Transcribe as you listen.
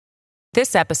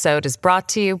This episode is brought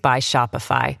to you by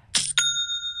Shopify.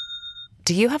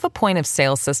 Do you have a point of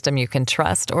sale system you can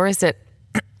trust, or is it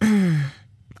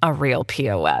a real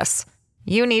POS?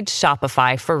 You need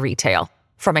Shopify for retail.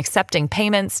 From accepting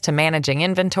payments to managing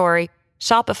inventory,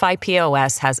 Shopify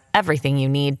POS has everything you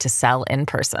need to sell in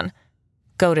person.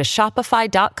 Go to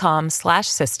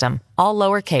shopify.com/system, all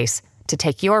lowercase, to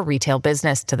take your retail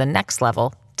business to the next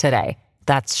level today.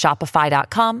 That's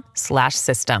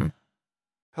shopify.com/system.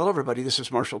 Hello, everybody. This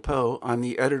is Marshall Poe. I'm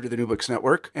the editor of the New Books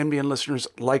Network. NBN listeners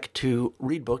like to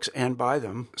read books and buy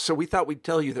them. So we thought we'd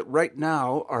tell you that right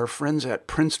now, our friends at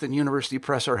Princeton University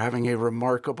Press are having a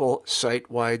remarkable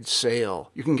site-wide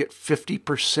sale. You can get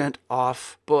 50%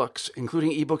 off books,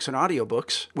 including ebooks and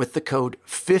audiobooks, with the code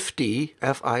 50,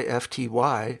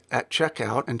 F-I-F-T-Y, at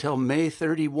checkout until May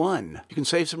 31. You can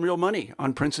save some real money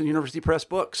on Princeton University Press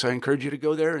books. I encourage you to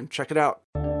go there and check it out.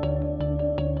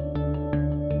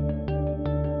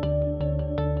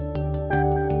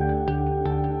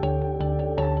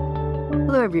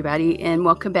 Hello, everybody, and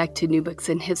welcome back to New Books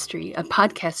in History, a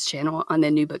podcast channel on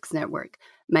the New Books Network.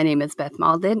 My name is Beth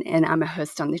Mauldin, and I'm a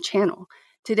host on the channel.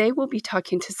 Today, we'll be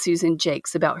talking to Susan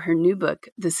Jaques about her new book,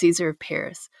 The Caesar of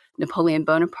Paris, Napoleon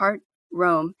Bonaparte,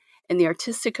 Rome, and the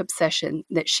Artistic Obsession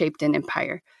that Shaped an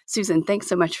Empire. Susan, thanks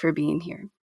so much for being here.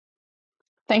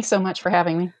 Thanks so much for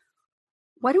having me.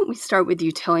 Why don't we start with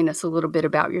you telling us a little bit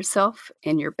about yourself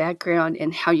and your background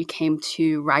and how you came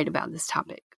to write about this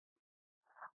topic?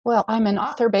 Well, I'm an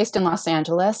author based in Los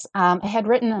Angeles. I had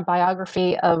written a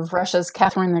biography of Russia's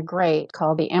Catherine the Great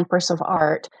called The Empress of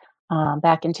Art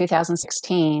back in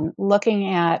 2016,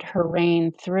 looking at her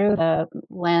reign through the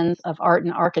lens of art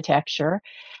and architecture.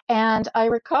 And I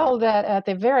recall that at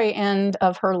the very end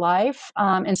of her life,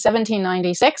 in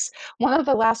 1796, one of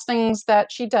the last things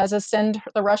that she does is send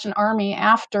the Russian army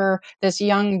after this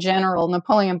young general,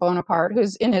 Napoleon Bonaparte,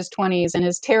 who's in his 20s and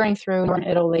is tearing through northern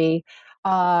Italy.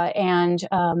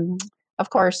 Of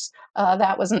course,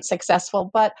 that wasn't successful.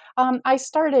 But I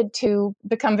started to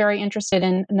become very interested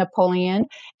in Napoleon,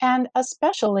 and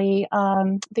especially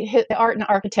the art and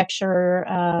architecture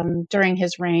during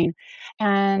his reign.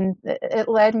 And it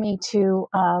led me to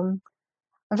a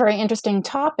very interesting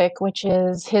topic, which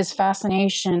is his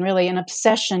fascination, really an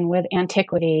obsession with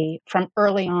antiquity from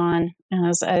early on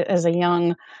as a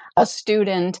young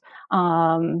student,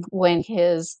 when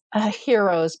his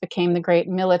heroes became the great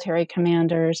military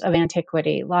commanders of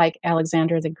antiquity, like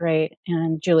Alexander the Great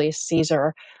and Julius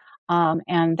Caesar.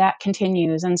 And that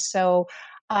continues. And so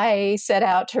I set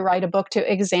out to write a book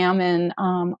to examine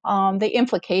the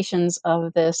implications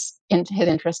of his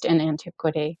interest in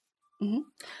antiquity. Mm-hmm.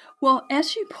 Well,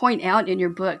 as you point out in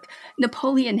your book,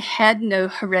 Napoleon had no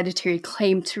hereditary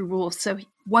claim to rule. So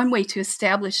one way to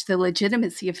establish the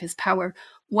legitimacy of his power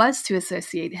was to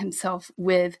associate himself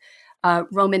with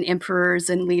Roman emperors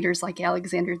and leaders like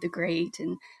Alexander the Great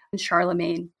and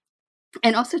Charlemagne,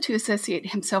 and also to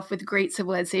associate himself with the great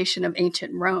civilization of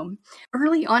ancient Rome.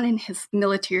 Early on in his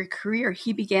military career,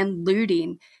 he began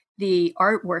looting the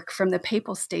artwork from the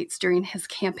Papal States during his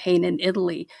campaign in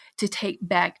Italy to take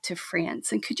back to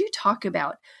France. And could you talk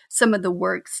about some of the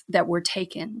works that were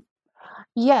taken?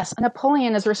 Yes,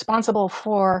 Napoleon is responsible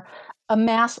for a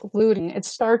mass looting. It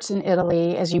starts in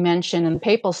Italy, as you mentioned, in the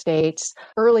Papal States,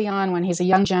 early on when he's a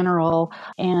young general,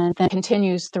 and then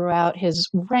continues throughout his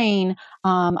reign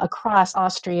across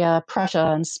Austria,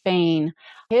 Prussia, and Spain.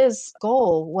 His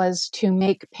goal was to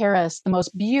make Paris the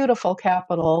most beautiful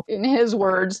capital, in his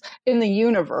words, in the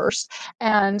universe.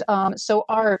 And so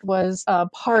art was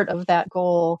part of that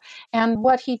goal. And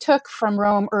what he took from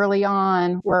Rome early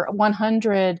on were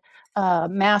 100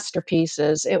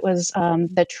 masterpieces. It was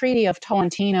the Treaty of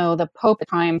Tolentino. The Pope at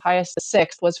the time, Pius VI,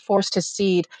 was forced to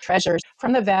cede treasures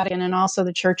from the Vatican and also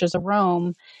the churches of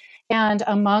Rome. And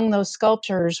among those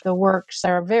sculptures, the works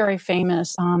that are very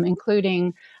famous,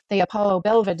 including the Apollo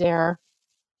Belvedere,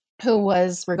 who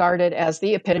was regarded as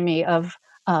the epitome of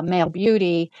male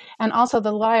beauty, and also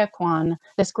the Laocoon,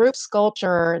 this group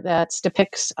sculpture that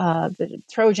depicts the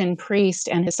Trojan priest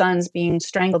and his sons being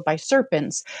strangled by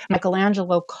serpents.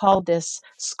 Michelangelo called this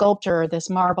sculpture, this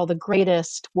marble, the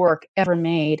greatest work ever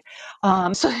made.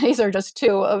 So these are just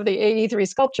two of the 83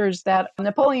 sculptures that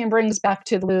Napoleon brings back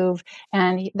to the Louvre,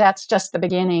 and that's just the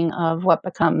beginning of what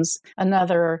becomes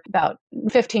another about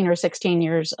 15 or 16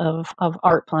 years of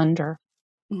art plunder.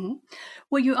 Mm-hmm.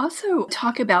 Well, you also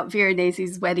talk about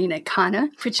Veronese's wedding at Cana,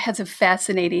 which has a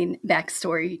fascinating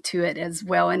backstory to it as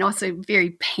well, and also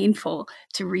very painful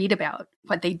to read about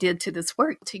what they did to this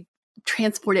work to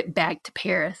transport it back to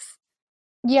Paris.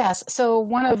 Yes. So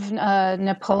one of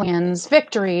Napoleon's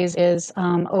victories is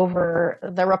over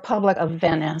the Republic of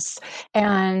Venice.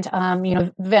 And,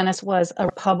 Venice was a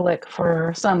republic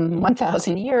for some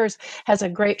 1,000 years, has a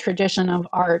great tradition of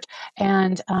art.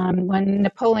 And when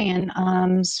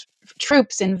Napoleon's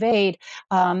troops invade,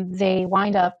 they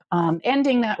wind up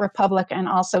ending that republic and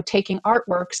also taking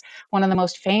artworks. One of the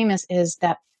most famous is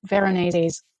that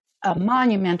Veronese's a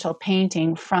monumental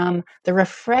painting from the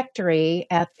refectory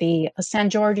at the San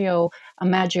Giorgio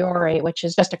Maggiore, which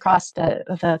is just across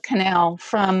the canal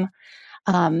from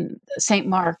St.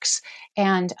 Mark's,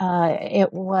 and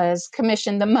it was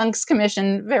commissioned. The monks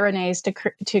commissioned Veronese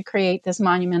to create this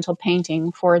monumental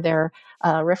painting for their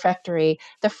refectory.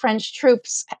 The French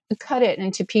troops cut it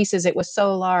into pieces. It was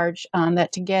so large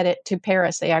that to get it to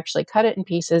Paris, they actually cut it in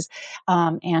pieces,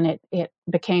 and it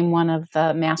became one of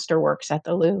the masterworks at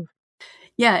the Louvre.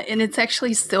 Yeah, and it's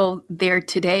actually still there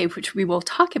today, which we will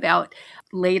talk about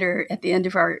later at the end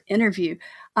of our interview.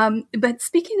 But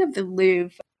speaking of the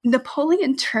Louvre,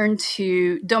 Napoleon turned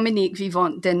to Dominique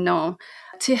Vivant Denon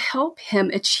to help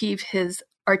him achieve his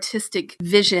artistic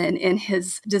vision and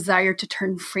his desire to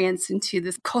turn France into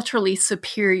this culturally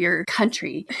superior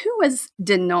country. Who was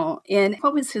Denon, and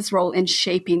what was his role in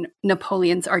shaping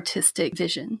Napoleon's artistic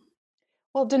vision?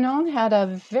 Well, Denon had a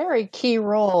very key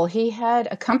role. He had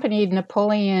accompanied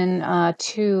Napoleon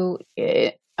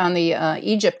on the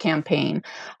Egypt campaign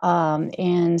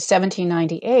in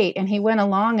 1798, and he went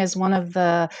along as one of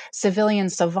the civilian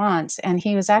savants, and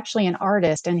he was actually an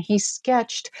artist, and he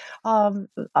sketched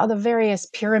the various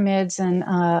pyramids and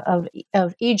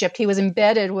of Egypt. He was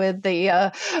embedded with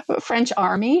the French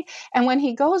army, and when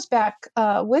he goes back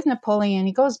with Napoleon,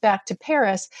 he goes back to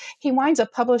Paris, he winds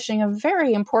up publishing a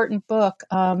very important book,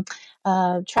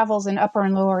 Travels in Upper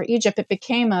and Lower Egypt. It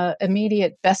became an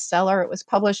immediate bestseller. It was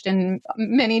published in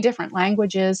many different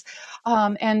languages,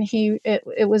 and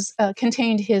it was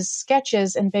contained his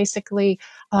sketches and basically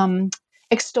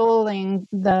extolling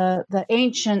the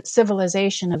ancient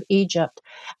civilization of Egypt.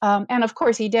 And of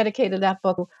course, he dedicated that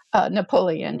book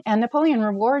Napoleon, and Napoleon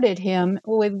rewarded him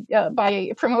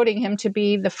by promoting him to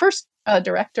be the first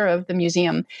director of the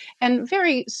museum. And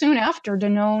very soon after,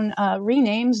 Denon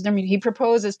renames he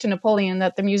proposes to Napoleon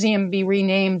that the museum be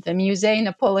renamed the Musée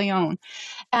Napoléon.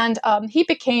 And he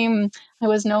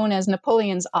was known as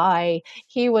Napoleon's eye.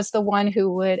 He was the one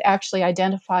who would actually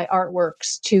identify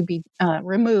artworks to be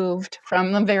removed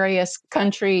from the various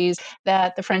countries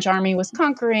that the French army was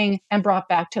conquering and brought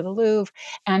back to the Louvre.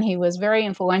 And he was very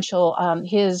influential.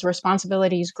 His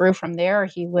responsibilities grew from there.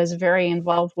 He was very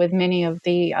involved with many of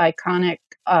the iconic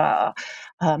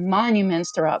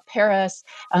monuments throughout Paris.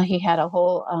 He had a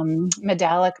whole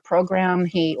medallic program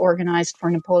he organized for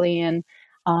Napoleon.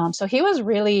 So he was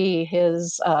really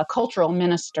his cultural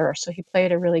minister. So he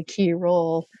played a really key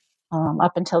role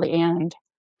up until the end.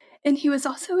 And he was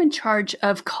also in charge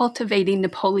of cultivating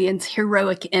Napoleon's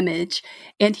heroic image,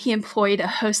 and he employed a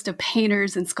host of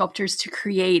painters and sculptors to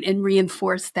create and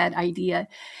reinforce that idea.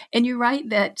 And you write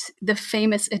that the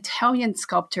famous Italian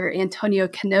sculptor Antonio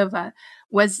Canova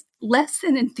was less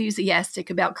than enthusiastic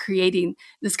about creating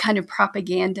this kind of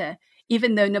propaganda,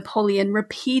 even though Napoleon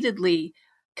repeatedly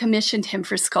commissioned him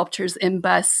for sculptures and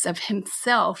busts of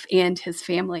himself and his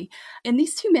family. And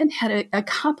these two men had a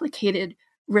complicated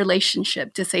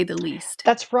relationship, to say the least.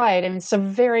 That's right. And it's a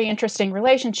very interesting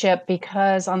relationship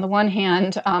because on the one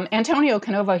hand, Antonio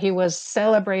Canova, he was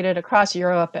celebrated across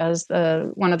Europe as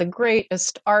one of the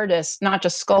greatest artists, not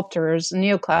just sculptors,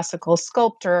 neoclassical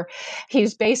sculptor.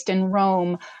 He's based in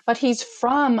Rome, but he's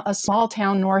from a small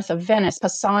town north of Venice,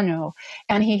 Passano,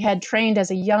 and he had trained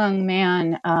as a young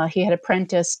man. He had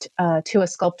apprenticed to a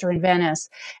sculptor in Venice.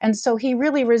 And so he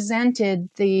really resented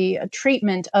the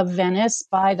treatment of Venice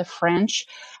by the French.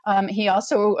 He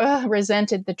also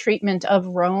resented the treatment of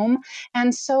Rome.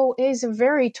 And so he's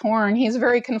very torn. He's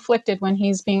very conflicted when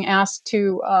he's being asked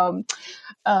to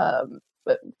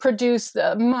produce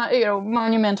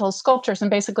monumental sculptures and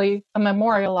basically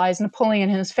memorialize Napoleon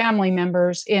and his family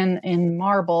members in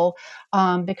marble,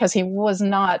 because he was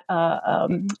not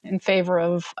in favor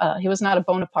of, he was not a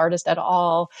Bonapartist at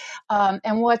all.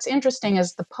 And what's interesting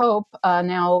is the Pope,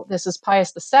 now this is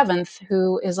Pius VII,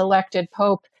 who is elected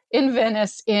Pope in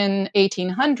Venice in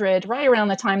 1800, right around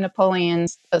the time Napoleon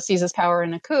seizes power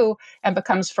in a coup and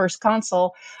becomes first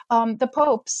consul. The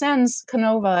Pope sends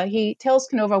Canova, he tells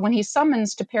Canova when he's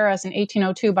summons to Paris in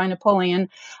 1802 by Napoleon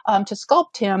to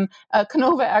sculpt him,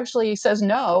 Canova actually says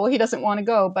no, he doesn't want to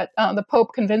go, but the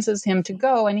Pope convinces him to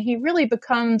go, and he really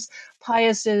becomes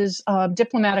Pius's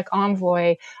diplomatic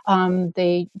envoy.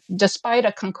 Despite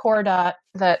a concordat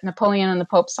that Napoleon and the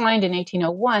Pope signed in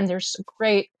 1801, there's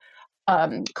great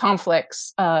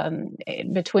conflicts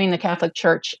between the Catholic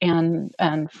Church and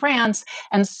France.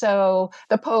 And so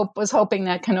the Pope was hoping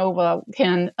that Canova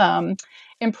can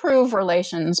improve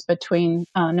relations between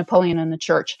Napoleon and the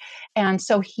Church. And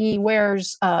so he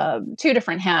wears two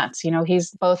different hats.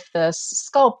 He's both the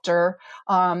sculptor,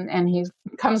 and he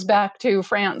comes back to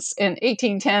France in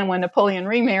 1810 when Napoleon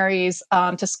remarries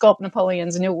to sculpt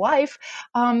Napoleon's new wife.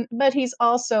 But he's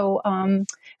also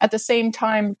at the same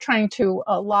time trying to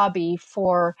lobby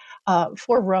for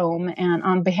Rome and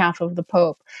on behalf of the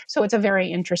Pope. So it's a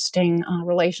very interesting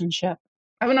relationship.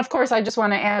 And of course, I just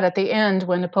want to add at the end,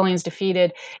 when Napoleon's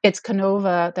defeated, it's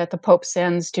Canova that the Pope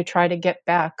sends to try to get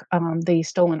back the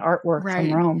stolen artwork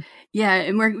from Rome. Yeah,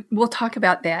 and we'll talk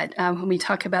about that when we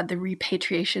talk about the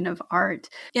repatriation of art.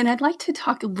 And I'd like to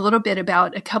talk a little bit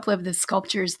about a couple of the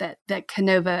sculptures that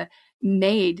Canova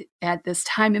made at this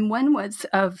time. And one was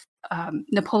of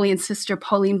Napoleon's sister,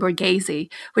 Pauline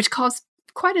Borghese, which caused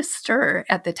quite a stir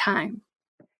at the time.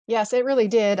 Yes, it really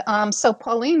did. So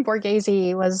Pauline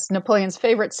Borghese was Napoleon's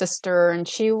favorite sister, and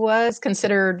she was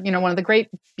considered, one of the great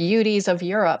beauties of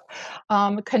Europe.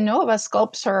 Canova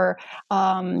sculpts her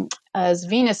as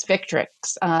Venus Victrix,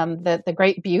 the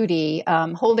great beauty,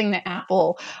 holding the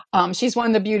apple. She's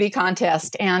won the beauty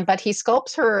contest, but he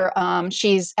sculpts her.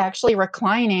 She's actually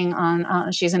reclining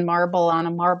she's in marble on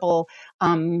a marble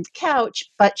couch,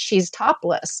 but she's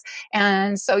topless.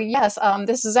 And so, yes,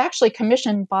 this is actually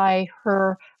commissioned by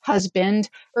her husband.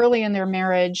 Early in their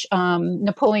marriage,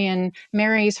 Napoleon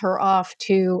marries her off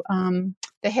to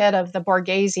the head of the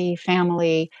Borghese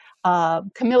family,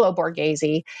 Camillo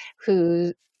Borghese,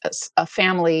 who a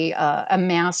family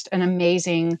amassed an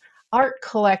amazing art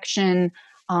collection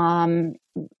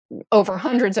over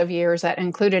hundreds of years that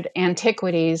included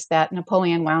antiquities that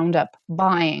Napoleon wound up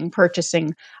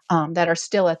purchasing, that are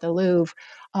still at the Louvre.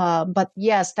 But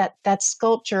yes, that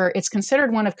sculpture, it's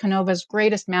considered one of Canova's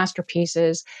greatest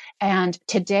masterpieces. And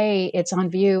today it's on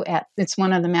view it's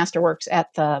one of the masterworks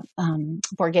at the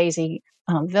Borghese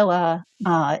Villa,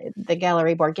 the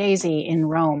Gallery Borghese in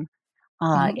Rome.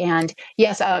 And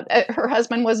yes, her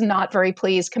husband was not very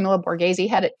pleased. Camillo Borghese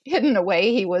had it hidden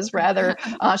away. He was rather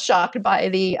shocked by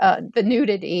the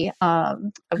nudity of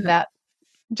that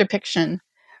depiction.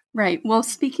 Right. Well,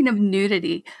 speaking of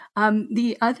nudity,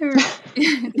 the other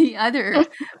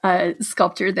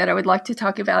sculpture that I would like to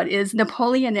talk about is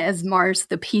Napoleon as Mars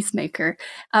the Peacemaker,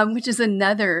 which is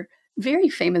another very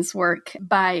famous work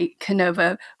by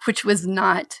Canova, which was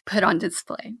not put on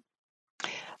display.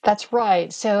 That's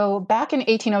right. So back in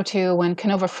 1802, when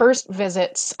Canova first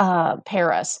visits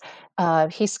Paris,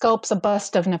 he sculpts a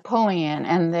bust of Napoleon,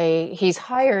 and he's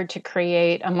hired to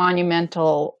create a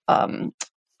monumental,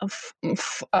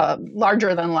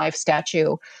 larger-than-life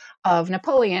statue of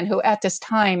Napoleon, who at this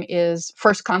time is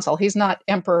first consul. He's not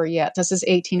emperor yet. This is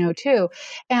 1802.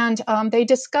 And they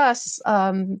discuss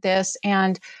this,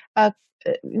 and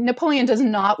Napoleon does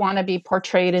not want to be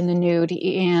portrayed in the nude,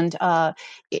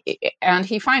 and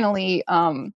he finally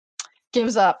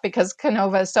gives up because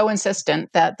Canova is so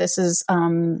insistent that this is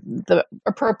the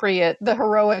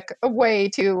heroic way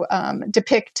to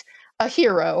depict a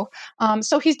hero.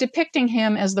 So he's depicting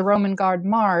him as the Roman guard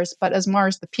Mars, but as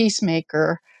Mars the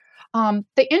Peacemaker.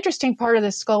 The interesting part of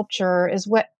this sculpture is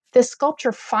this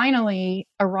sculpture finally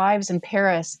arrives in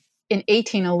Paris in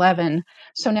 1811.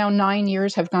 So now 9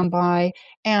 years have gone by,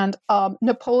 and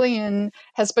Napoleon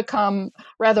has become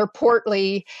rather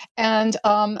portly. And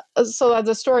so as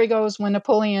the story goes, when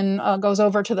Napoleon goes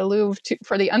over to the Louvre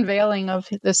for the unveiling of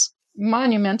this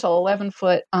monumental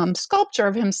 11-foot sculpture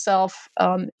of himself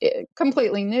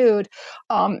completely nude,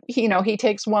 he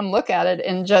takes one look at it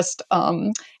and just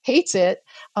hates it.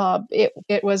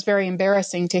 It was very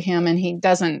embarrassing to him, and he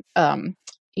doesn't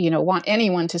want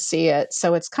anyone to see it.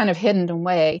 So it's kind of hidden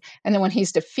away. And then when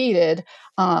he's defeated,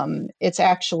 it's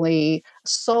actually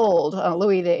sold.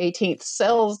 Louis XVIII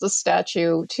sells the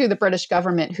statue to the British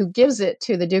government, who gives it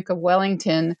to the Duke of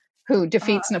Wellington, who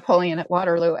defeats Napoleon at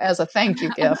Waterloo, as a thank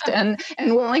you gift. And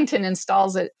Wellington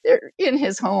installs it in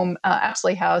his home,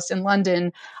 Apsley House in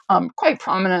London, quite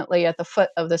prominently at the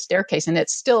foot of the staircase, and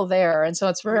it's still there. And so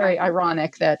it's very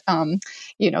ironic that,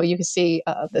 you can see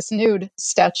this nude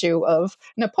statue of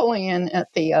Napoleon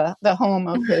at the home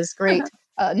of his great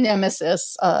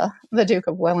nemesis, the Duke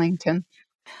of Wellington.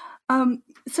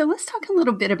 So let's talk a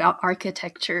little bit about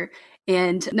architecture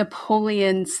and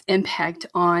Napoleon's impact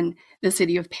on the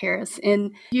city of Paris.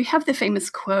 And you have the famous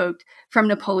quote from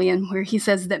Napoleon where he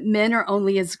says that men are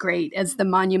only as great as the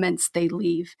monuments they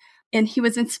leave. And he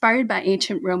was inspired by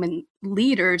ancient Roman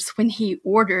leaders when he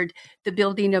ordered the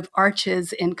building of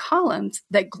arches and columns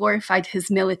that glorified his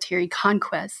military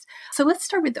conquest. So let's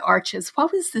start with the arches.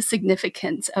 What was the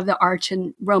significance of the arch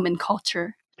in Roman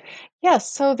culture?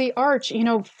 Yes, so the arch,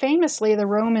 famously the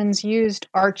Romans used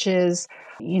arches.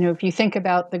 If you think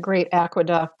about the great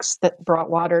aqueducts that brought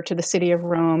water to the city of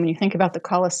Rome, and you think about the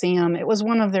Colosseum, it was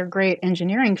one of their great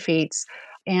engineering feats.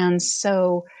 And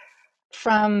so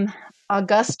from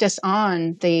Augustus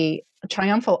on, the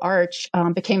triumphal arch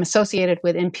became associated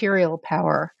with imperial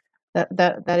power.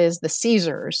 That is the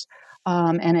Caesars.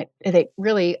 And it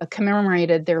really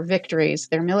commemorated their victories,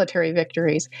 their military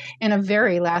victories, in a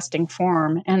very lasting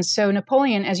form. And so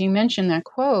Napoleon, as you mentioned that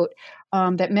quote,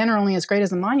 that men are only as great as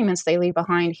the monuments they leave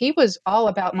behind, he was all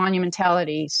about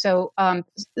monumentality. So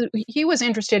he was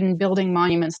interested in building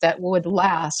monuments that would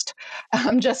last,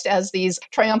 just as these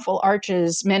triumphal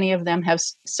arches, many of them have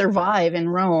survived in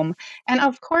Rome. And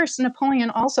of course, Napoleon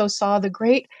also saw the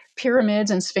great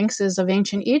pyramids and sphinxes of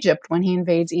ancient Egypt when he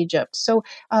invades Egypt. So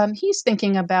he's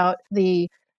thinking about the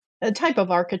type of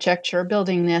architecture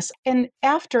building this. And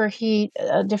after he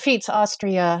defeats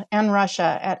Austria and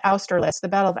Russia at Austerlitz, the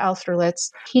Battle of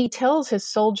Austerlitz, he tells his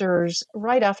soldiers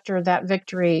right after that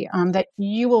victory that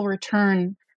you will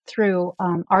return through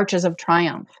arches of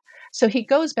triumph. So he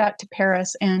goes back to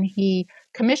Paris and he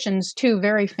commissions two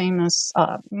very famous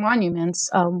monuments.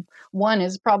 One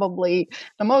is probably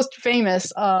the most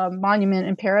famous monument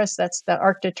in Paris. That's the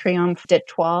Arc de Triomphe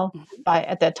d'Étoile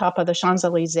at the top of the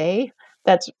Champs-Élysées.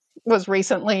 That was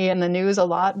recently in the news a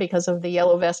lot because of the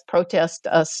Yellow Vest protest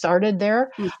started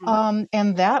there. Mm-hmm.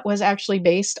 And that was actually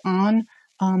based on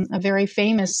a very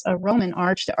famous Roman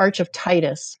arch, the Arch of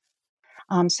Titus.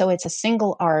 So it's a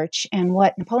single arch. And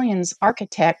what Napoleon's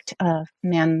architect,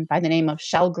 man by the name of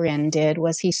Chalgrin, did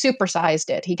was he supersized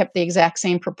it. He kept the exact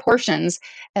same proportions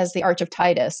as the Arch of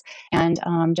Titus and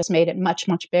just made it much,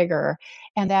 much bigger.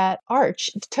 And that arch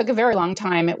took a very long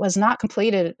time. It was not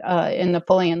completed in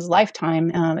Napoleon's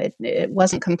lifetime. It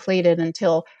wasn't completed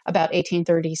until about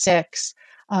 1836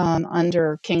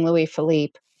 under King Louis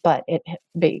Philippe, but it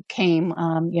became,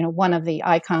 one of the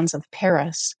icons of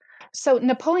Paris. So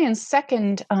Napoleon's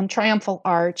second triumphal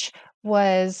arch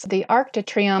was the Arc de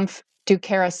Triomphe du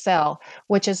Carrousel,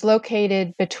 which is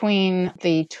located between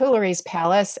the Tuileries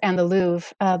Palace and the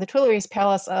Louvre. The Tuileries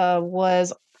Palace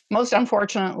was most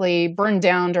unfortunately burned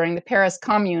down during the Paris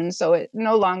Commune, so it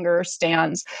no longer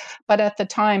stands. But at the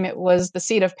time, it was the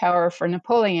seat of power for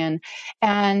Napoleon.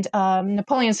 And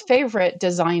Napoleon's favorite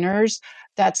designers,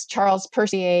 that's Charles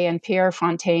Percier and Pierre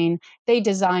Fontaine, they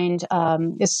designed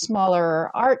this smaller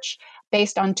arch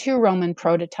based on two Roman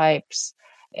prototypes.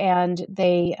 And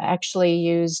they actually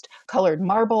used colored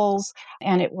marbles,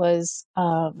 and it was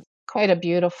quite a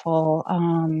beautiful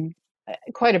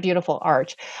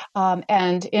arch.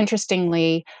 And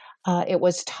interestingly, it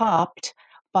was topped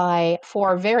by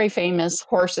four very famous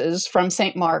horses from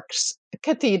St. Mark's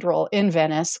Cathedral in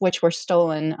Venice, which were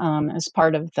stolen as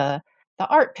part of the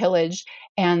art pillage.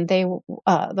 And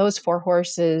those four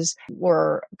horses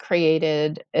were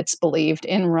created, it's believed,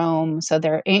 in Rome. So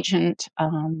they're ancient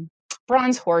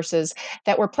bronze horses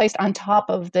that were placed on top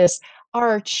of this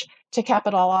arch to cap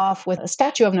it all off with a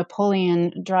statue of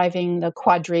Napoleon driving the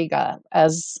quadriga,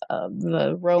 as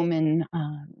the Roman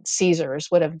Caesars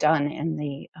would have done in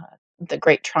the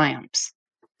great triumphs.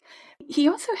 He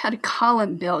also had a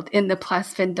column built in the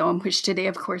Place Vendôme, which today,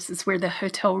 of course, is where the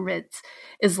Hotel Ritz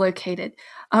is located.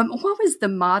 What was the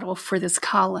model for this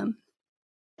column?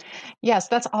 Yes,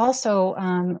 that's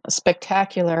also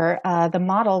spectacular. The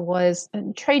model was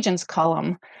Trajan's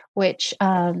column, which,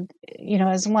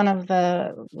 is one of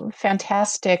the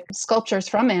fantastic sculptures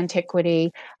from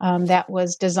antiquity that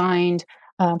was designed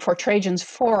for Trajan's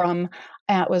Forum.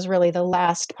 It was really the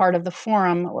last part of the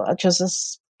Forum, which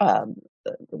is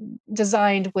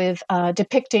designed with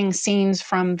depicting scenes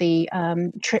from the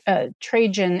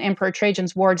Emperor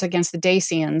Trajan's wars against the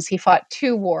Dacians. He fought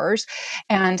two wars,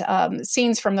 and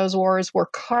scenes from those wars were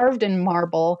carved in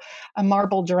marble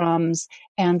drums,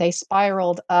 and they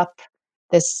spiraled up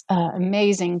this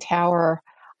amazing tower.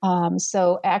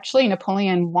 So actually,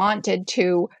 Napoleon wanted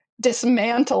to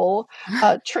dismantle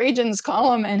Trajan's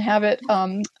column and have it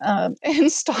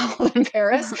installed in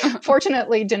Paris.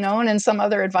 Fortunately, Denon and some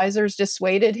other advisors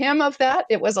dissuaded him of that.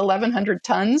 It was 1,100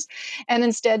 tons. And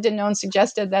instead, Denon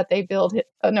suggested that they build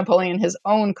Napoleon his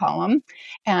own column.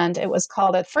 And it was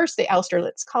called at first the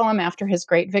Austerlitz column after his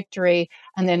great victory,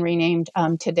 and then renamed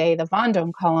today the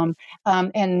Vendôme column.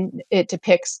 And it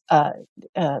depicts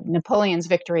Napoleon's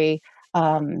victory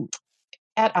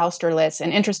at Austerlitz.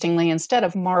 And interestingly, instead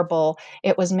of marble,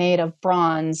 it was made of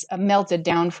bronze melted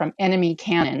down from enemy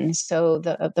cannon. So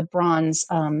the bronze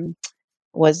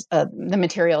was the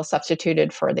material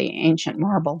substituted for the ancient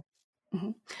marble.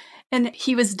 Mm-hmm. And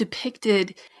he was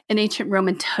depicted in ancient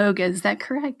Roman toga, is that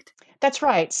correct? That's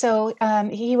right. So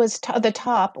he was the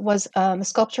top was a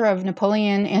sculpture of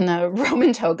Napoleon in the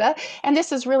Roman toga, and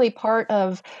this is really part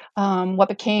of what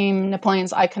became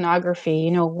Napoleon's iconography.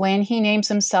 You know, when he names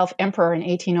himself emperor in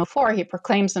 1804, he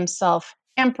proclaims himself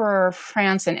emperor of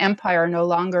France, an empire, no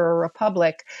longer a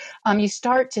republic. You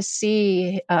start to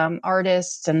see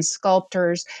artists and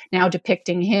sculptors now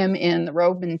depicting him in the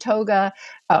Roman toga,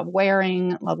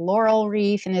 wearing a laurel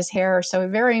wreath in his hair. So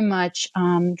very much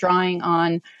drawing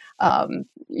on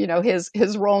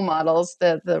his role models,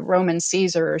 the Roman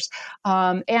Caesars.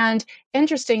 And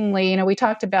interestingly, we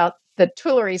talked about the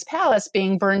Tuileries Palace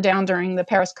being burned down during the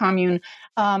Paris Commune.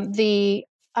 The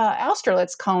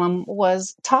Austerlitz column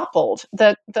was toppled.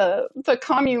 The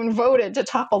commune voted to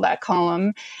topple that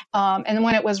column. And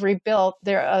when it was rebuilt,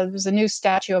 there was a new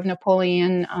statue of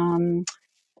Napoleon.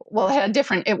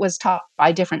 It was topped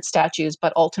by different statues,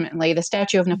 but ultimately the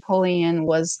statue of Napoleon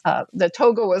the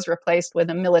toga was replaced with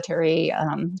a military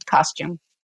costume.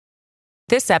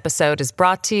 This episode is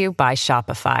brought to you by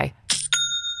Shopify.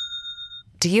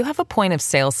 Do you have a point of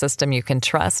sale system you can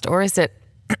trust, or is it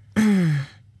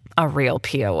a real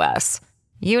POS?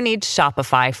 You need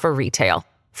Shopify for retail.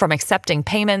 From accepting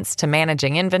payments to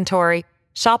managing inventory,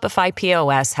 Shopify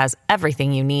POS has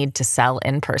everything you need to sell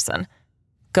in person.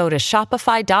 Go to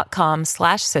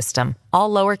shopify.com/system,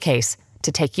 all lowercase,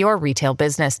 to take your retail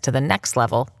business to the next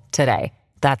level today.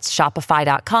 That's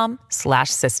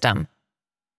shopify.com/system.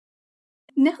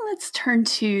 Now let's turn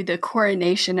to the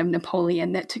coronation of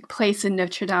Napoleon that took place in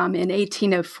Notre Dame in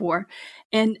 1804.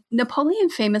 And Napoleon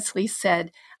famously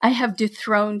said, "I have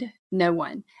dethroned no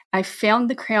one. I found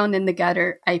the crown in the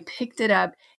gutter, I picked it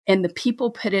up, and the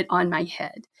people put it on my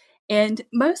head." And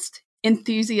most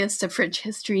enthusiasts of French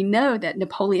history know that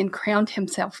Napoleon crowned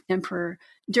himself emperor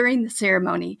during the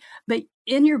ceremony, but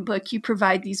in your book, you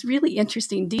provide these really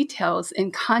interesting details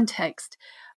and context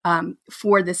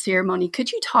for the ceremony.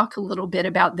 Could you talk a little bit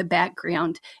about the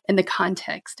background and the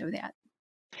context of that?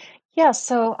 Yeah,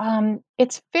 so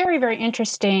it's very, very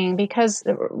interesting because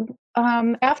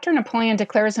after Napoleon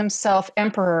declares himself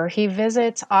emperor, he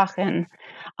visits Aachen,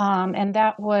 and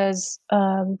that was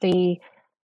the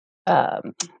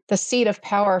seat of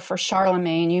power for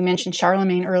Charlemagne. You mentioned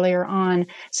Charlemagne earlier on.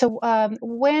 So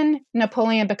when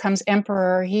Napoleon becomes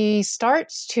emperor, he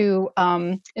starts to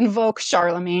invoke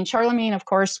Charlemagne. Charlemagne, of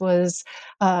course, was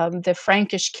the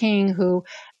Frankish king who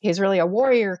is really a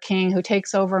warrior king who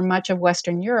takes over much of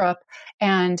Western Europe,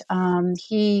 and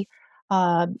he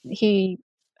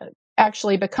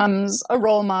actually becomes a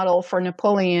role model for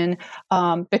Napoleon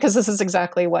because this is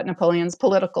exactly what Napoleon's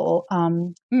political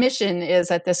mission is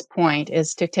at this point,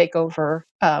 is to take over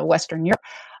Western Europe.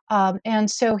 And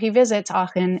so he visits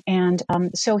Aachen, and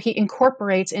so he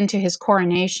incorporates into his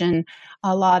coronation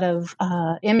a lot of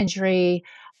imagery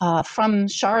from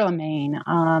Charlemagne.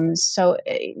 So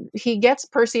he gets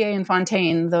Percier and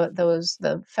Fontaine,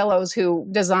 the fellows who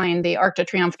designed the Arc de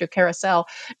Triomphe du Carrousel,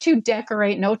 to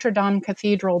decorate Notre Dame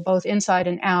Cathedral both inside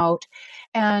and out.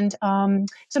 And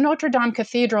so Notre Dame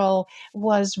Cathedral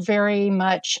was very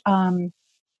much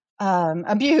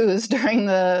abused during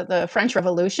the French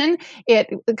Revolution. It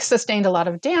sustained a lot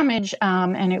of damage,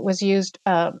 and it was used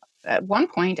at one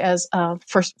point as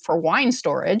for wine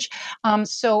storage.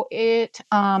 So it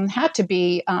had to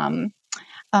be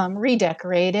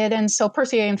redecorated. And so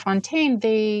Percier and Fontaine,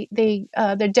 the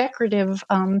decorative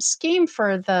scheme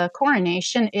for the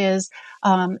coronation is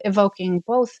evoking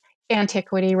both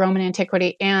antiquity, Roman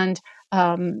antiquity, and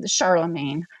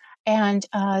Charlemagne. And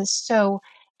so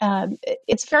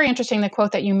it's very interesting, the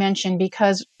quote that you mentioned,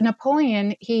 because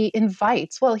Napoleon, he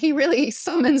really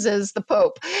summonses the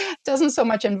Pope, doesn't so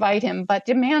much invite him, but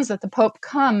demands that the Pope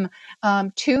come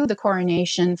to the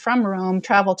coronation from Rome,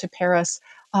 travel to Paris,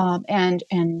 and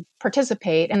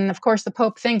participate. And of course, the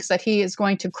Pope thinks that he is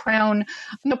going to crown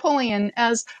Napoleon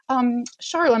as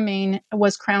Charlemagne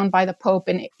was crowned by the Pope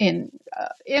in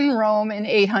Rome in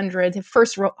 800, the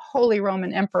first Holy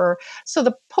Roman Emperor. So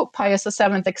the Pope Pius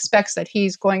VII expects that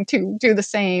he's going to do the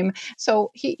same. So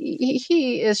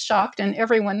he is shocked, and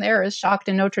everyone there is shocked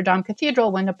in Notre Dame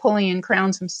Cathedral when Napoleon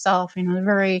crowns himself. A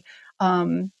very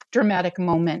dramatic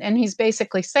moment. And he's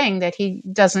basically saying that he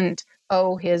doesn't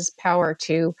owe his power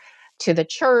to the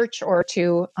church or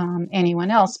to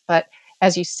anyone else. But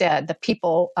as you said, the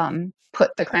people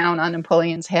put the crown on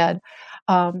Napoleon's head.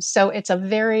 So it's a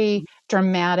very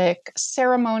dramatic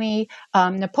ceremony.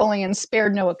 Napoleon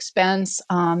spared no expense.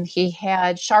 He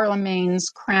had Charlemagne's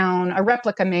crown, a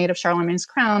replica made of Charlemagne's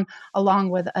crown, along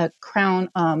with a crown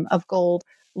of gold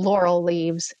laurel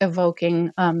leaves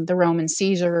evoking the Roman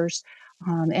Caesars.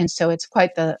 And so it's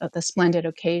quite the splendid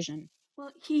occasion.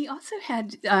 Well, he also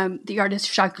had the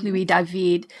artist Jacques-Louis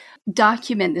David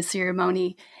document the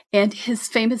ceremony, and his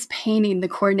famous painting, The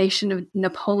Coronation of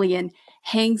Napoleon,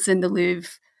 hangs in the Louvre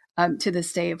to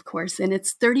this day, of course, and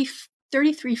it's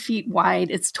 33 feet wide,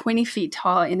 it's 20 feet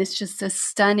tall, and it's just a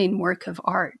stunning work of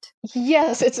art.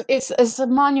 Yes, it's a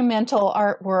monumental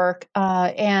artwork,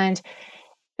 and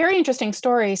very interesting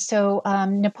story. So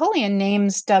Napoleon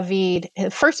names David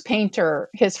his first painter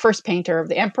of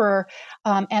the emperor,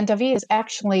 and David is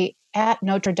actually at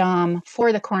Notre Dame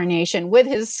for the coronation with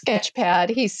his sketch pad.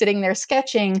 He's sitting there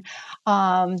sketching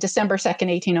December 2nd,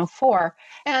 1804.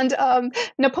 And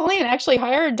Napoleon actually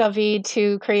hired David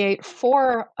to create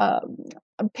 4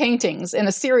 paintings in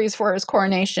a series for his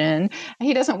coronation.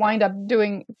 He doesn't wind up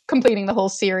completing the whole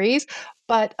series,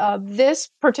 but this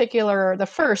particular, the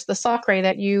Sacre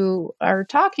that you are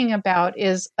talking about,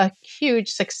 is a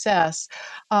huge success.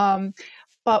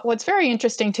 But what's very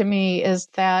interesting to me is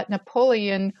that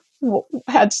Napoleon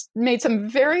had made some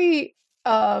very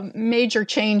major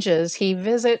changes. He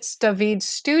visits David's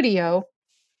studio.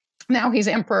 Now he's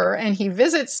emperor, and he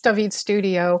visits David's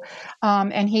studio,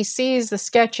 and he sees the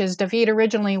sketches. David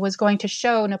originally was going to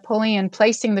show Napoleon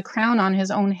placing the crown on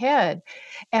his own head,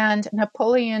 and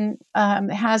Napoleon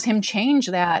has him change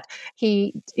that.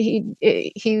 He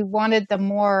wanted the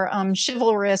more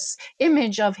chivalrous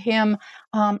image of him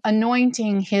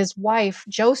anointing his wife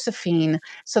Josephine.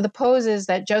 So the pose is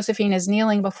that Josephine is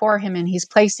kneeling before him, and he's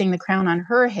placing the crown on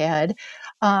her head.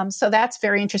 So that's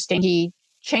very interesting. He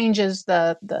changes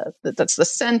that's the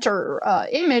center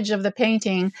image of the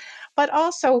painting, but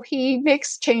also he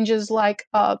makes changes like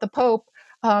the Pope.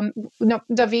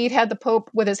 David had the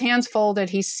Pope with his hands folded.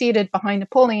 He's seated behind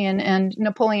Napoleon, and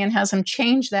Napoleon has him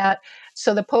change that.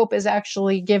 So the Pope is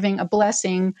actually giving a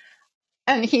blessing,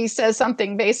 and he says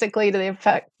something basically to the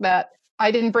effect that I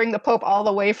didn't bring the Pope all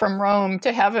the way from Rome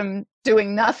to have him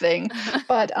doing nothing.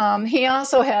 But he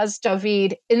also has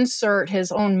David insert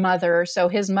his own mother. So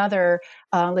his mother,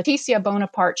 Laetitia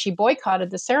Bonaparte, she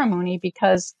boycotted the ceremony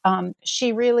because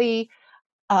she really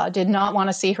did not want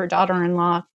to see her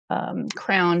daughter-in-law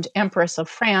crowned Empress of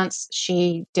France.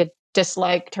 She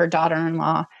disliked her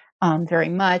daughter-in-law very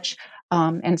much.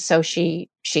 And so she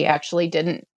actually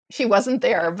didn't. She wasn't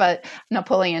there, but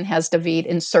Napoleon has David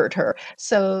insert her.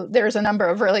 So there's a number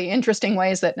of really interesting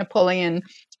ways that Napoleon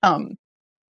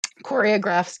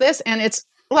choreographs this. And it's,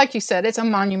 like you said, it's a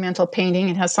monumental painting.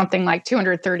 It has something like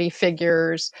 230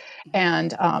 figures.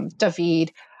 And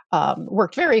David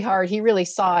worked very hard. He really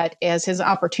saw it as his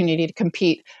opportunity to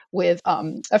compete with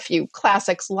a few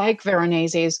classics like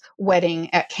Veronese's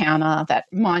Wedding at Cana, that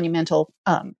monumental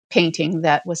painting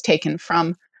that was taken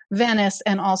from Venice,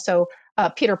 and also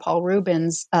Peter Paul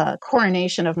Rubens'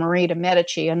 Coronation of Marie de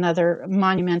Medici, another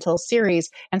monumental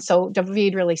series. And so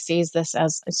David really sees this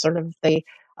as sort of the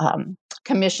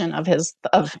commission of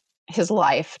his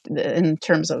life in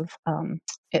terms of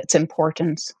its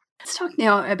importance. Let's talk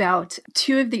now about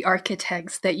 2 of the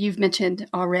architects that you've mentioned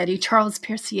already, Charles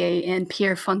Percier and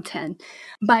Pierre Fontaine.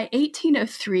 By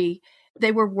 1803,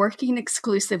 they were working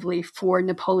exclusively for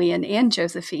Napoleon and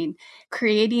Josephine,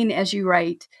 creating, as you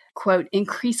write, quote,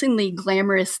 increasingly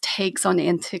glamorous takes on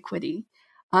antiquity.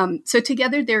 So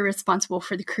together they're responsible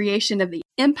for the creation of the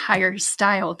empire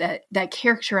style that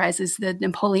characterizes the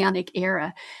Napoleonic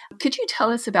era. Could you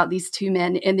tell us about these 2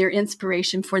 men and their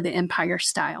inspiration for the empire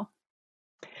style?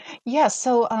 Yes,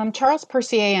 so Charles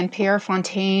Percier and Pierre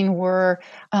Fontaine were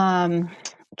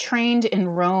trained in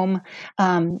Rome.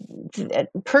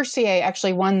 Percier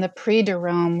actually won the Prix de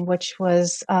Rome, which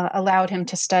was allowed him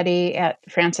to study at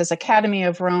France's Academy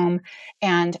of Rome,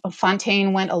 and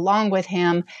Fontaine went along with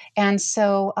him. And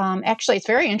so actually, it's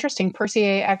very interesting.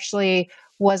 Percier actually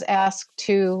was asked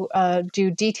to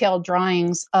do detailed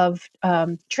drawings of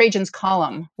Trajan's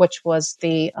column, which was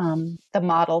the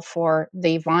model for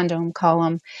the Vendôme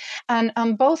column. And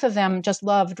both of them just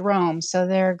loved Rome. So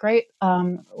they're great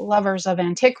lovers of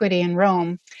antiquity in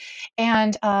Rome.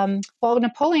 And while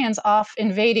Napoleon's off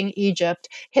invading Egypt,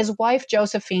 his wife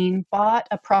Josephine bought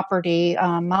a property,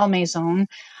 Malmaison,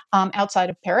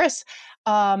 outside of Paris.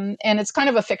 And it's kind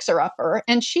of a fixer-upper.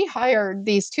 And she hired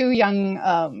these 2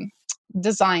 young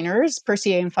designers,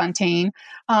 Percier and Fontaine,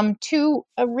 to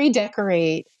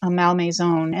redecorate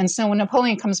Malmaison. And so when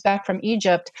Napoleon comes back from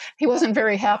Egypt, he wasn't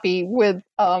very happy with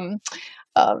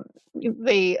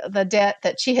the debt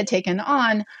that she had taken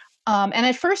on. And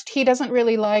at first, he doesn't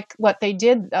really like what they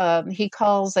did. He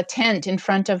calls a tent in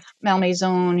front of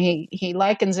Malmaison. He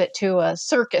likens it to a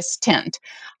circus tent.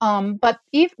 But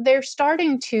they're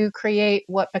starting to create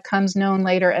what becomes known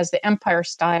later as the Empire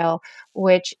style,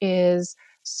 which is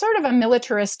sort of a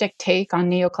militaristic take on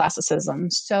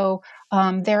neoclassicism. So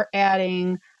they're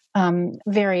adding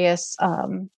various,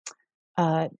 to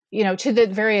the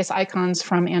various icons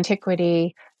from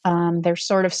antiquity. They're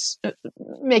sort of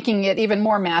making it even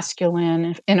more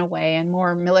masculine in a way and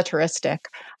more militaristic.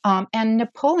 And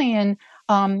Napoleon,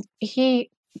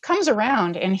 he comes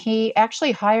around and he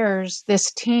actually hires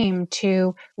this team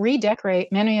to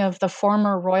redecorate many of the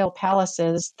former royal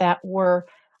palaces that were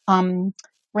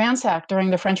ransacked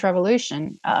during the French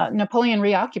Revolution. Napoleon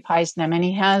reoccupies them, and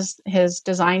he has his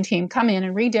design team come in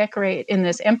and redecorate in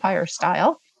this empire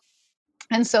style.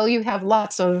 And so you have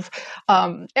lots of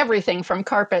everything from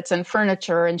carpets and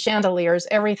furniture and chandeliers.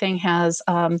 Everything has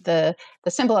the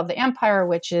symbol of the empire,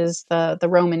 which is the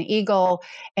Roman eagle,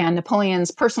 and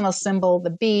Napoleon's personal symbol, the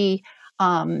bee.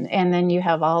 And then you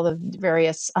have all the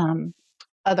various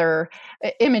other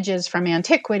images from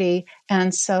antiquity.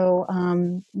 And so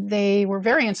they were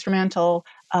very instrumental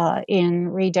in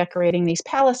redecorating these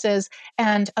palaces.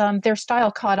 And their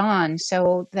style caught on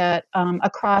so that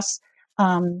across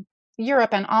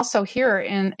Europe and also here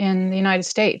in the United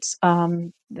States,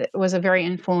 it was a very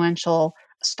influential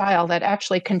style that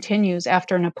actually continues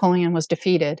after Napoleon was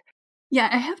defeated. Yeah,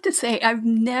 I have to say, I've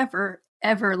never,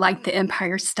 ever liked the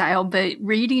empire style, but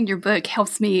reading your book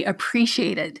helps me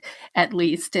appreciate it, at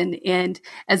least, and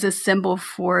as a symbol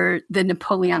for the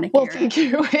Napoleonic era. Thank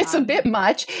you. It's a bit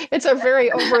much. It's a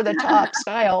very over-the-top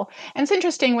style. And it's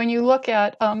interesting when you look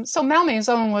at, so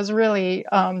Malmaison was really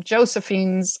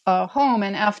Josephine's home,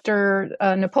 and after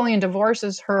Napoleon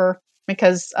divorces her,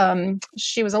 because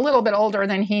she was a little bit older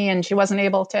than he and she wasn't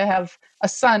able to have a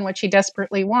son, which he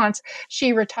desperately wants,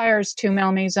 she retires to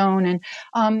Malmaison.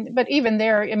 And but even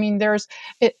there, I mean,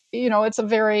 it's a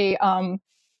very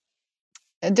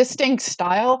distinct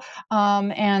style,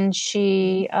 and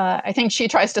she, I think she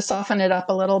tries to soften it up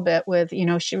a little bit with,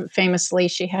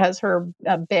 she has her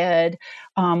bed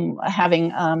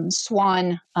having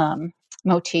swan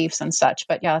motifs and such.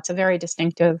 But yeah, it's a very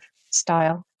distinctive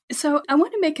style. So I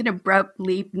want to make an abrupt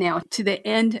leap now to the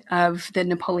end of the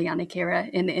Napoleonic era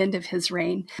and the end of his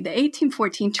reign. The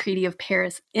 1814 Treaty of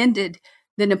Paris ended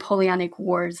the Napoleonic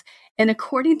Wars, and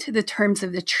according to the terms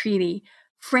of the treaty,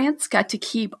 France got to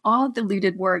keep all the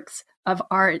looted works of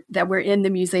art that were in the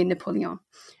Musée Napoleon.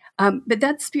 But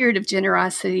that spirit of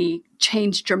generosity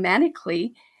changed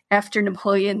dramatically after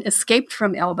Napoleon escaped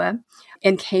from Elba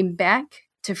and came back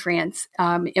to France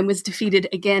and was defeated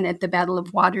again at the Battle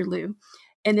of Waterloo.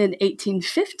 And in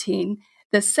 1815,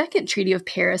 the Second Treaty of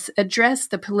Paris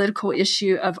addressed the political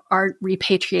issue of art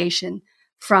repatriation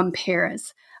from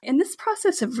Paris. And this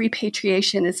process of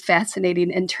repatriation is fascinating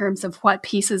in terms of what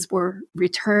pieces were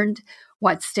returned,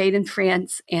 what stayed in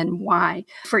France, and why.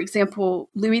 For example,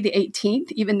 Louis XVIII,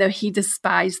 even though he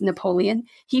despised Napoleon,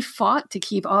 he fought to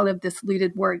keep all of this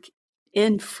looted work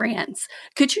in France.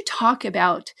 Could you talk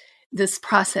about this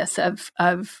process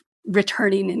of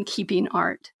returning and keeping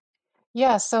art?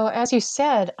 Yeah, so as you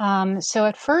said, so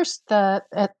at first the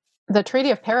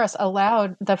Treaty of Paris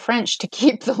allowed the French to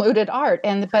keep the looted art,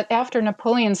 but after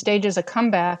Napoleon stages a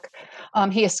comeback,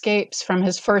 he escapes from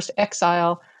his first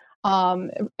exile,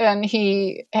 and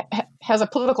he has a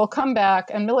political comeback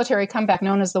and military comeback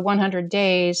known as the 100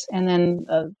 Days, and then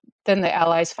the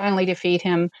Allies finally defeat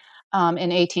him in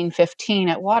 1815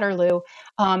 at Waterloo.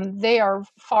 They are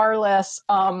far less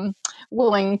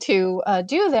willing to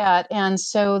do that. And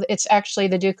so it's actually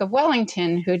the Duke of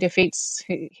Wellington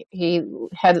he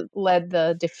had led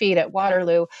the defeat at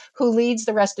Waterloo, who leads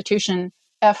the restitution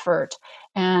effort.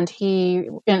 And he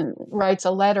writes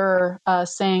a letter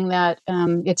saying that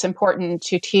it's important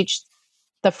to teach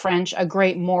the French a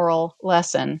great moral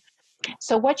lesson.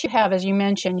 So what you have, as you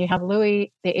mentioned, you have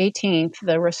Louis XVIII,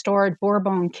 the restored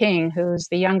Bourbon king, who's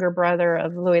the younger brother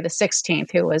of Louis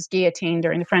XVI, who was guillotined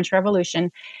during the French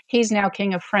Revolution. He's now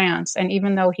king of France. And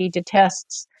even though he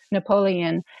detests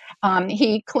Napoleon,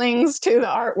 he clings to the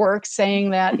artwork,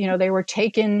 saying that, they were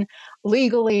taken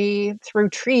legally through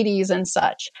treaties and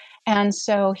such. And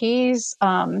so he's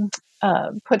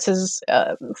puts his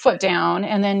foot down.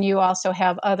 And then you also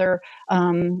have other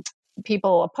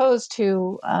people opposed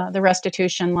to the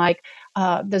restitution, like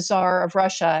the Tsar of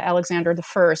Russia, Alexander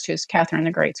I, who's Catherine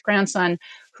the Great's grandson,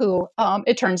 who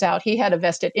it turns out he had a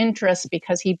vested interest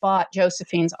because he bought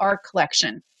Josephine's art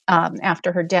collection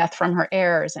after her death from her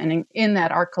heirs. And in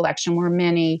that art collection were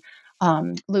many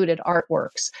looted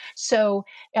artworks. So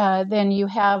then you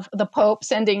have the Pope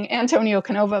sending Antonio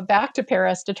Canova back to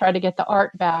Paris to try to get the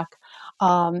art back.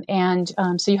 So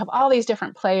you have all these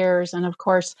different players. And of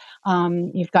course,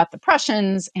 you've got the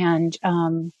Prussians, and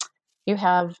you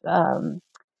have all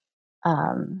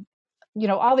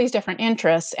these different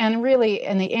interests. And really,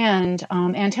 in the end,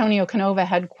 Antonio Canova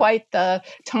had quite the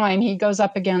time. He goes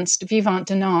up against Vivant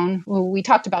Denon, who we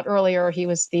talked about earlier. He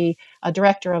was the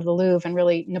director of the Louvre and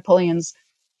really Napoleon's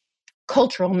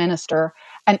cultural minister.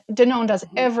 And Denon does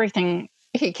everything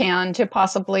he can to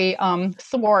possibly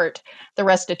thwart the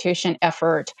restitution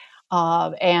effort.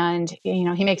 And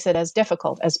he makes it as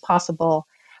difficult as possible.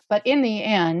 But in the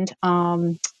end,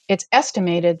 it's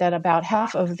estimated that about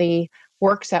half of the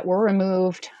works that were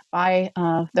removed by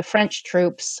the French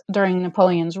troops during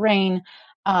Napoleon's reign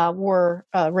were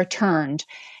returned.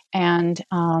 And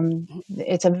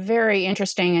it's a very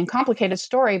interesting and complicated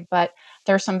story, but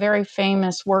there are some very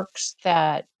famous works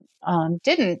that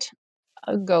didn't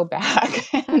go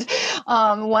back. And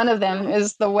one of them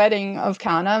is The Wedding of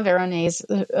Cana, Veronese,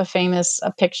 a famous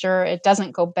picture. It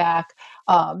doesn't go back.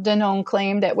 Denon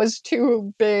claimed it was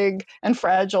too big and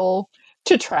fragile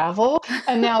to travel.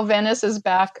 And now Venice is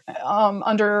back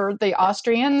under the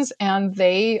Austrians, and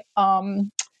they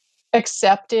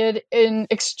accepted in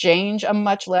exchange a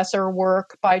much lesser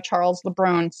work by Charles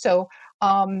Lebrun. So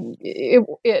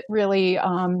it really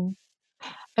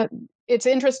it's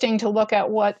interesting to look at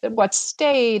what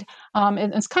stayed.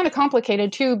 It's kind of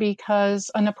complicated too,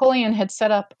 because Napoleon had set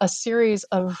up a series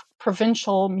of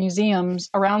provincial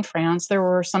museums around France. There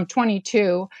were some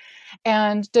 22.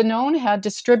 And Denon had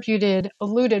distributed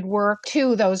looted work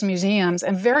to those museums,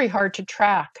 and very hard to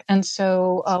track. And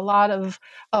so a lot of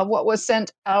what was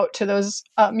sent out to those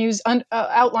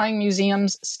outlying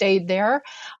museums stayed there.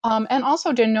 And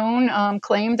also Denon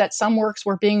claimed that some works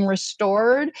were being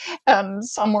restored,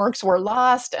 some works were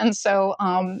lost. And so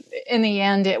in the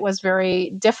end, it was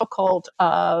very difficult.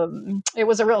 It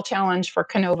was a real challenge for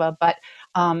Canova. But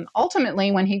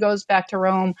ultimately, when he goes back to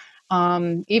Rome,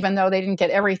 even though they didn't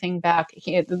get everything back,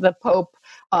 the Pope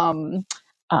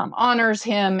honors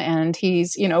him, and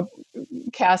he's,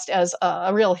 cast as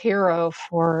a real hero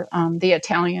for the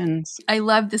Italians. I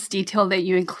love this detail that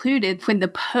you included. When the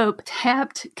Pope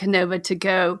tapped Canova to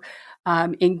go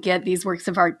and get these works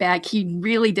of art back, he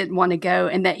really didn't want to go,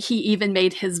 and that he even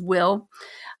made his will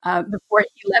before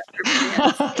he left for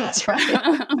France.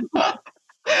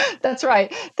 That's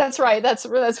right. That's right. That's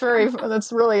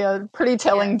really a pretty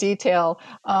telling detail.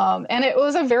 And it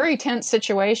was a very tense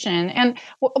situation. And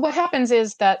what happens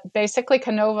is that basically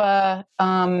Canova,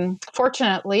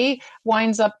 fortunately,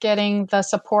 winds up getting the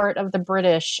support of the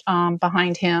British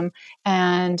behind him,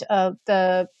 and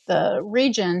the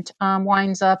regent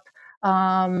winds up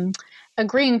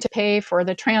agreeing to pay for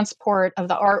the transport of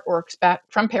the artworks back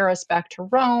from Paris back to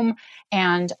Rome.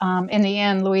 And in the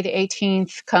end, Louis XVIII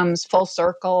comes full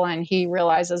circle, and he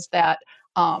realizes that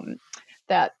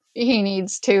that he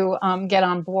needs to get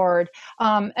on board.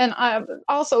 And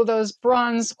also those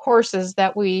bronze horses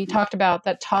that we talked about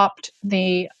that topped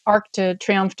the Arc de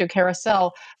Triomphe du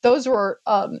Carrousel, those were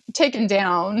taken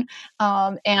down,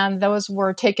 and those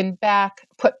were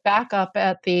put back up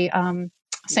at the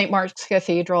St. Mark's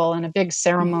Cathedral in a big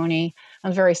ceremony,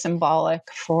 and very symbolic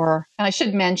for. And I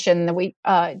should mention that we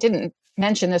didn't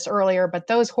mention this earlier, but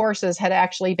those horses had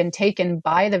actually been taken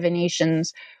by the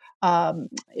Venetians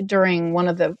during one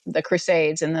of the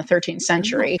Crusades in the 13th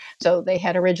century. So they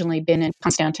had originally been in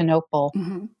Constantinople,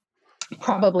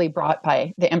 probably brought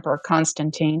by the Emperor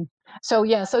Constantine. So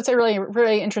it's a really,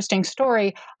 really interesting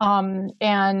story.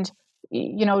 And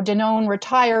Denon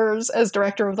retires as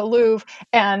director of the Louvre,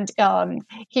 and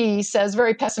he says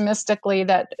very pessimistically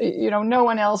that, no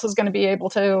one else is going to be able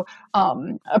to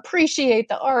appreciate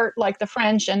the art like the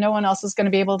French, and no one else is going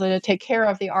to be able to take care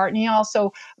of the art. And he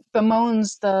also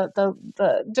bemoans the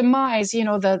demise,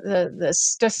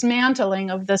 the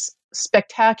dismantling of this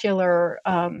spectacular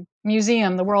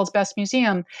museum, the world's best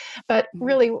museum. But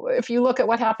really, if you look at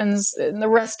what happens in the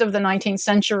rest of the 19th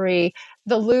century,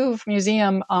 the Louvre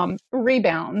Museum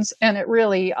rebounds, and it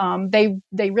really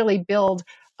they really build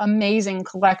amazing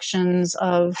collections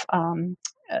of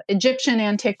Egyptian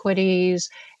antiquities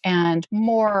and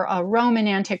more Roman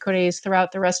antiquities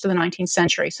throughout the rest of the 19th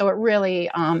century. So it really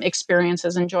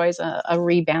enjoys a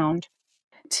rebound.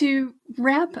 To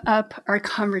wrap up our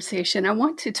conversation, I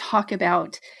want to talk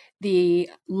about the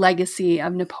legacy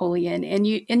of Napoleon. And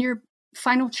you, in your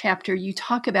final chapter, you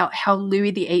talk about how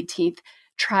Louis XVIII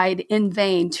tried in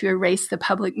vain to erase the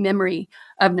public memory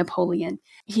of Napoleon.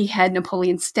 He had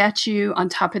Napoleon's statue on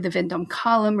top of the Vendôme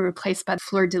column replaced by the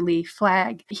fleur-de-lis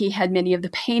flag. He had many of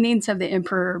the paintings of the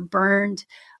emperor burned.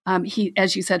 He,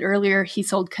 as you said earlier, he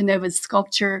sold Canova's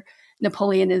sculpture.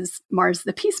 Napoleon is Mars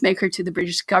the Peacemaker to the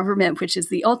British government, which is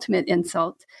the ultimate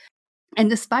insult. And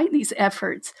despite these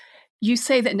efforts, you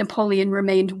say that Napoleon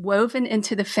remained woven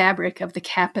into the fabric of the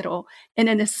capital. And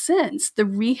in a sense, the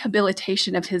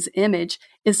rehabilitation of his image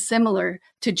is similar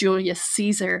to Julius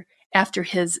Caesar after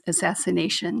his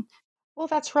assassination. Well,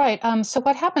 that's right. So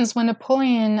what happens when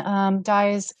Napoleon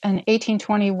dies in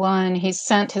 1821? He's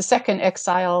sent his second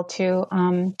exile to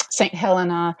St.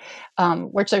 Helena,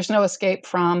 which there's no escape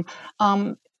from.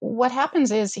 What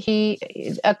happens is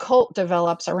a cult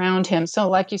develops around him. So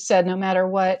like you said, no matter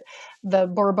what the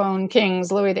Bourbon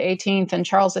kings, Louis XVIII and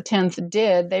Charles X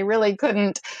did, they really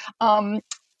couldn't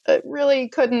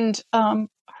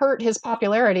hurt his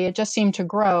popularity. It just seemed to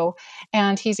grow.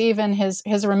 And his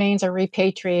remains are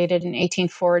repatriated in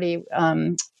 1840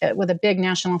 with a big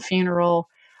national funeral.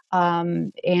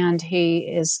 And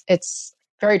it's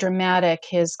very dramatic.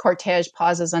 His cortege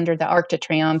pauses under the Arc de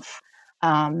Triomphe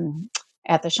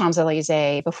at the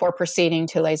Champs-Élysées before proceeding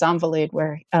to Les Invalides,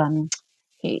 where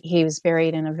he was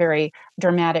buried in a very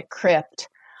dramatic crypt.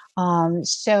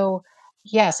 So,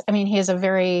 yes, I mean, he has a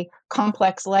very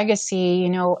complex legacy.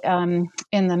 In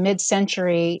the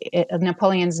mid-century,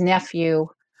 Napoleon's nephew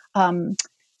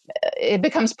it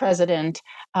becomes president,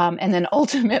 and then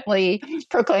ultimately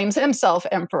proclaims himself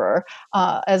emperor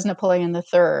as Napoleon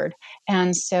III.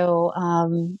 And so,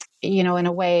 in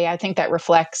a way, I think that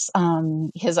reflects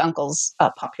his uncle's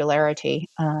popularity.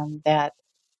 That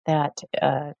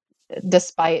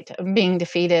despite being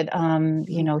defeated,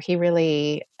 he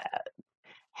really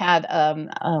had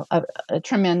a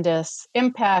tremendous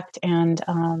impact and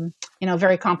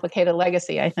very complicated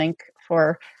legacy. I think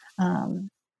for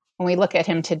when we look at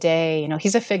him today,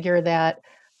 he's a figure that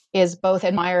is both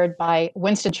admired by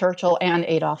Winston Churchill and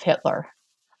Adolf Hitler.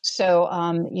 So,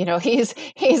 he's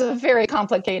a very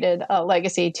complicated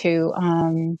legacy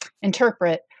to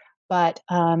interpret. But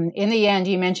in the end,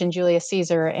 you mentioned Julius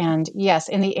Caesar. And yes,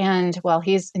 in the end, while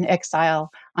he's in exile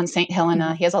on St.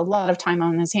 Helena, he has a lot of time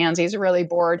on his hands. He's really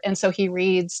bored. And so he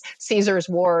reads Caesar's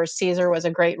Wars. Caesar was a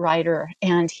great writer.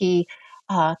 And he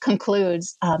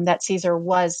concludes that Julius Caesar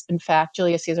was,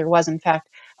 in fact,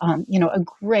 a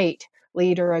great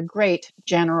leader, a great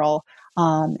general,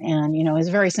 and is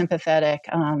very sympathetic.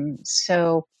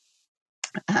 So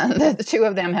the two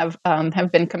of them have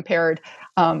been compared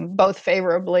both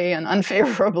favorably and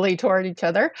unfavorably toward each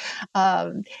other.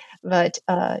 But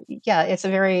it's a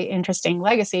very interesting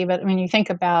legacy. But when you think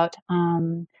about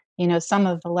some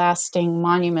of the lasting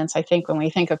monuments, I think when we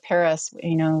think of Paris,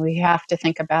 we have to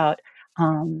think about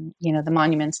the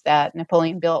monuments that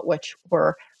Napoleon built, which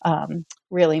were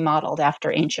really modeled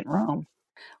after ancient Rome.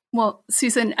 Well,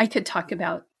 Susan, I could talk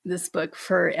about this book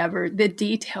forever. The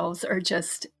details are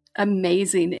just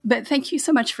amazing. But thank you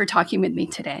so much for talking with me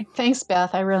today. Thanks,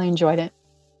 Beth. I really enjoyed it.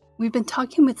 We've been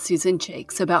talking with Susan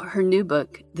Jaques about her new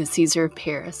book, The Caesar of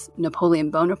Paris, Napoleon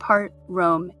Bonaparte,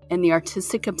 Rome, and the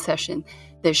Artistic Obsession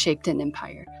That Shaped an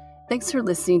Empire. Thanks for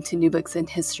listening to New Books in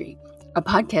History, a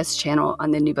podcast channel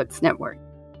on the New Books Network.